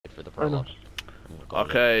I know.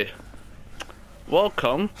 Okay.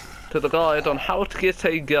 Welcome to the guide on how to get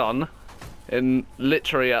a gun in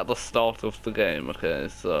literally at the start of the game. Okay,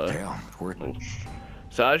 so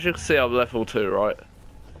as you can see, I'm level 2, right?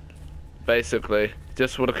 Basically,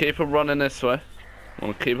 just want to keep on running this way.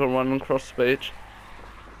 Want to keep on running across the beach.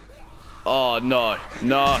 Oh no,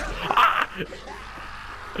 no! Ah!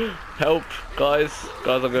 Help, guys!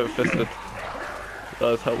 Guys, I'm getting fisted.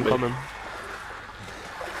 Guys, help me. Coming.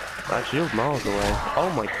 Actually, you're miles away.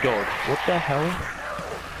 Oh my god, what the hell?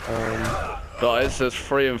 Guys, there's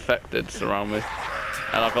 3 infected around me,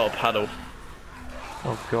 and I've got a paddle.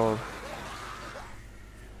 Oh god.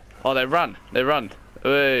 Oh, they ran! They ran!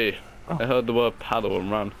 Hey! Oh. I heard the word paddle and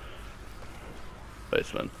ran.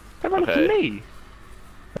 Basement. They ran Okay. to me!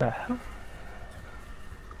 The hell?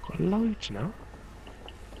 Got loads now.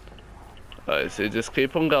 Alright, so you just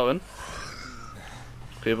keep on going.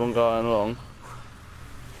 Keep on going along.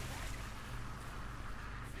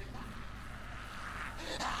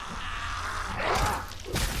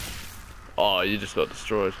 Oh, you just got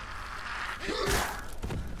destroyed.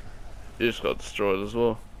 You just got destroyed as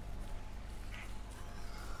well.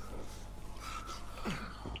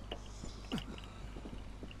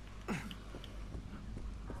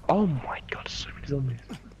 Oh my god, so many zombies.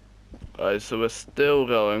 Alright, so we're still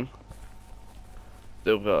going.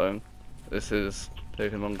 Still going. This is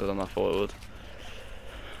taking longer than I thought it would.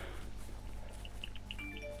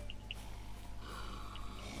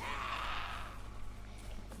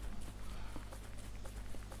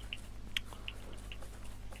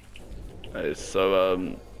 Alright,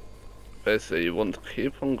 so basically you want to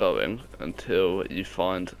keep on going until you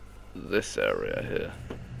find this area here.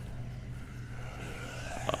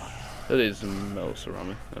 There's metals around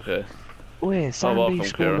me. Okay. Where's Sandy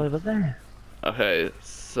spawned over there? Okay,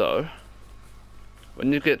 so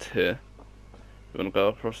when you get here, you want to go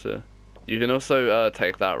across here. You can also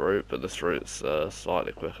take that route, but this route's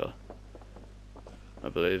slightly quicker, I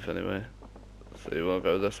believe. Anyway, so you want to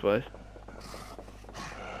go this way.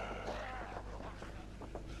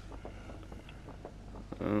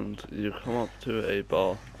 And you come up to a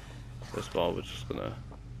bar. This bar, we're just gonna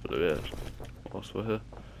do it whilst we're here.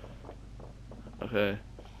 Okay,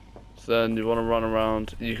 so then you want to run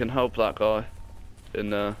around. You can help that guy in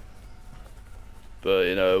there, but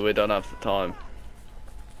you know, we don't have the time.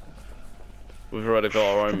 We've already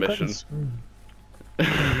got our own mission.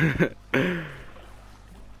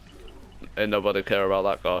 Ain't nobody care about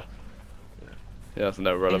that guy. He has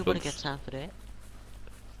no relevance. Nobody gets time for that.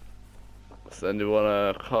 So then you want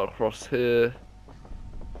to cut across here.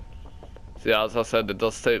 So yeah, as I said, it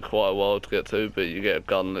does take quite a while to get to, but you get a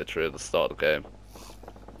gun literally at the start of the game.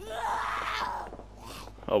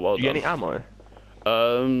 Oh, well done. You get any ammo?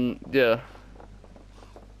 Yeah.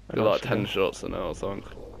 Got like 10 shots in there or something,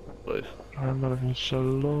 please. I'm not even so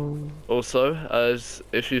long. Also, as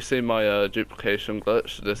if you've seen my duplication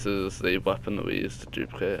glitch, this is the weapon that we use to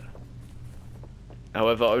duplicate it.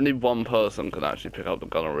 However, only one person can actually pick up the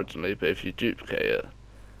gun originally, but if you duplicate it,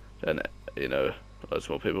 then you know, loads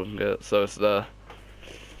more people can get it. So it's there,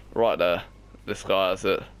 right there. This guy has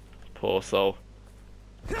it. Poor soul.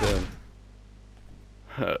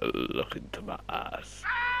 Look into my eyes.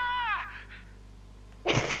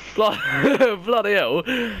 Bloody hell!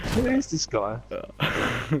 Who is this guy?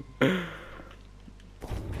 Don't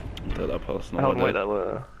that person. Oh wait, that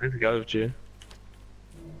were. I need to go with you.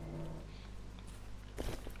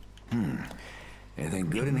 Anything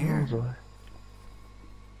good in here?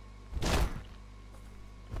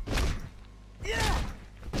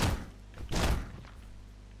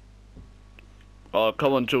 Oh,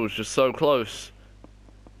 come on, George, you're so close.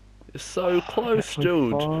 You're so close,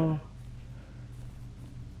 George.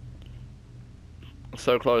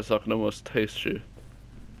 So close I can almost taste you.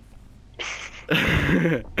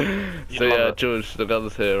 So yeah, George, the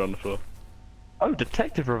gun's here on the floor. Oh,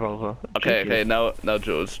 detective revolver. Okay, now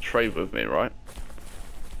George, trade with me, right?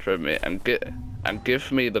 Trade with me and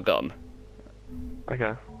give me the gun.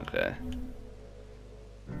 Okay. Okay.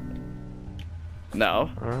 Now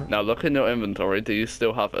look in your inventory. Do you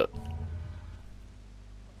still have it?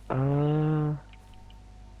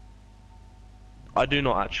 I do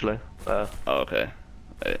not actually. Oh, okay.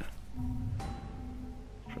 Hey.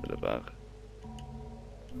 Trade it back.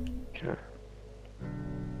 Okay.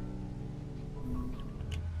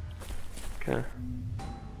 Okay.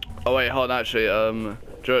 Oh wait, hold on, actually,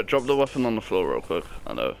 drop the weapon on the floor real quick.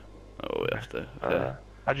 I know what we have to. Okay.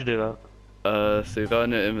 How'd you do that? So you go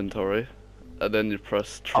in your inventory, and then you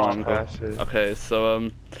press triangle. Okay, so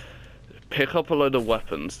pick up a load of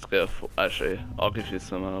weapons to get a full, actually, I'll give you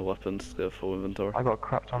some weapons to get a full inventory. I got a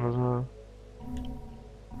crap ton as well.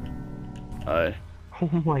 Aye. Oh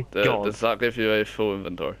my god. Does that give you a full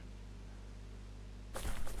inventory?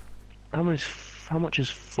 How much is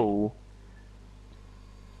full?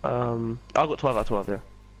 I've got 12 out of 12, yeah.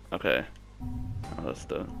 Okay. Let's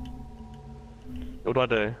do it. What do I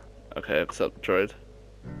do? Okay, accept trade.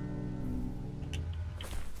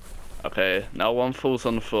 Okay, now one falls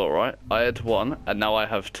on the floor, right? I had one, and now I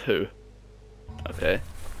have two. Okay.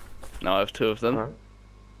 Now I have two of them. Alright.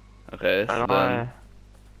 Okay, so And then...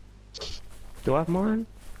 Do I have mine?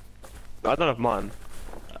 I don't have mine.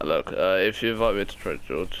 Look, if you invite me to trade,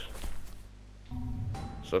 George...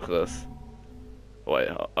 Just look at this. Wait,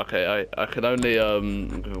 okay, I can only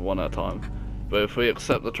give it one at a time. But if we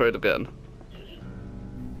accept the trade again...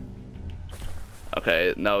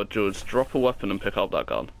 Okay, now George, drop a weapon and pick up that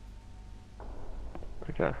gun.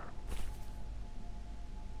 Okay.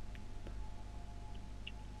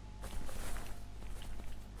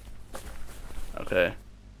 Okay.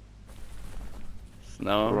 So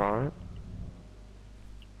now... Right.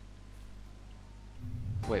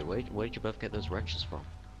 Wait, where did you both get those wrenches from?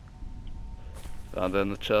 Down in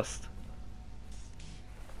the chest.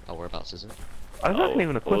 Oh, whereabouts is it? I don't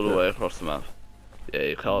even equip all the it. way across the map. Yeah,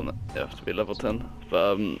 you can't. You have to be level 10.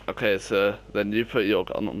 But okay, so then you put your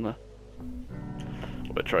gun on there.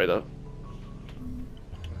 We're trader.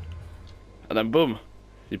 And then boom,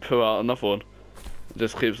 you pull out another one. It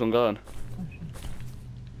just keeps on going.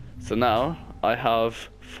 So now I have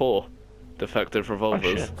 4 defective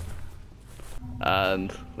revolvers. shit.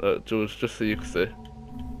 And George, just so you can see.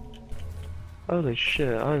 Holy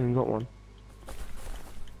shit, I haven't even got one.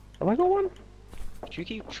 Have I got one? Should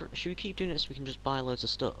we keep doing it so we can just buy loads of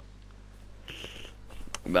stuff?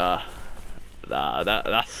 Nah,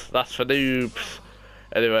 that's for noobs.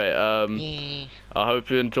 Anyway, Yeah. I hope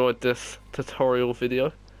you enjoyed this tutorial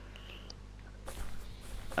video.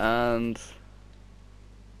 And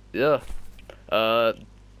yeah,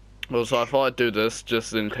 also I thought I'd do this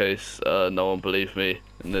just in case no one believed me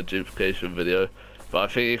in the duplication video. But I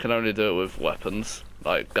think you can only do it with weapons,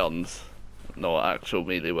 like guns, not actual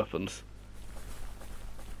melee weapons.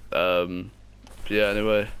 But yeah,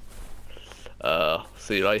 anyway,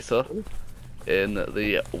 see you later in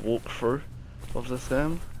the walkthrough of this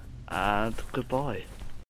game, and goodbye.